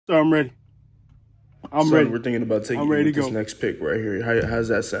Sir, I'm ready. I'm Son, ready. We're thinking about taking you with this next pick right here. How's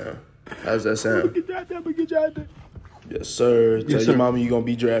that sound? How's that sound? Get drafted. Get drafted. Yes, sir. Tell your mama you're going to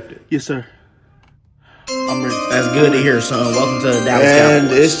be drafted. Yes, sir. I'm ready. That's good to hear, son. Welcome to the Dallas Cowboys.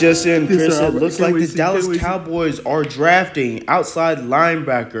 And it's just in, Chris. sir, It looks like the Dallas Cowboys are drafting outside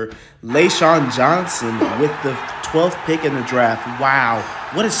linebacker LaShawn Johnson with the 12th pick in the draft. Wow.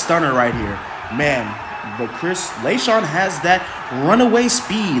 What a stunner right here. Man. But Chris, LaShawn has that runaway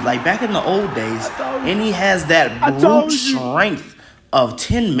speed like back in the old days. And he has that brute strength of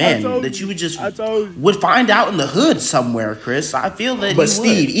 10 men that you would find out in the hood somewhere, Chris. I feel that But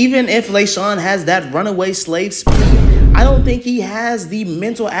Steve, even if LaShawn has that runaway slave speed, I don't think he has the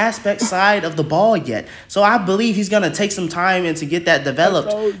mental aspect side of the ball yet. So I believe he's going to take some time and to get that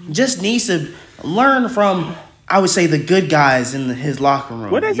developed. Just needs to learn from, I would say, the good guys in his locker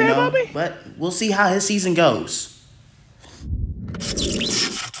room. What they say about me? But we'll see how his season goes.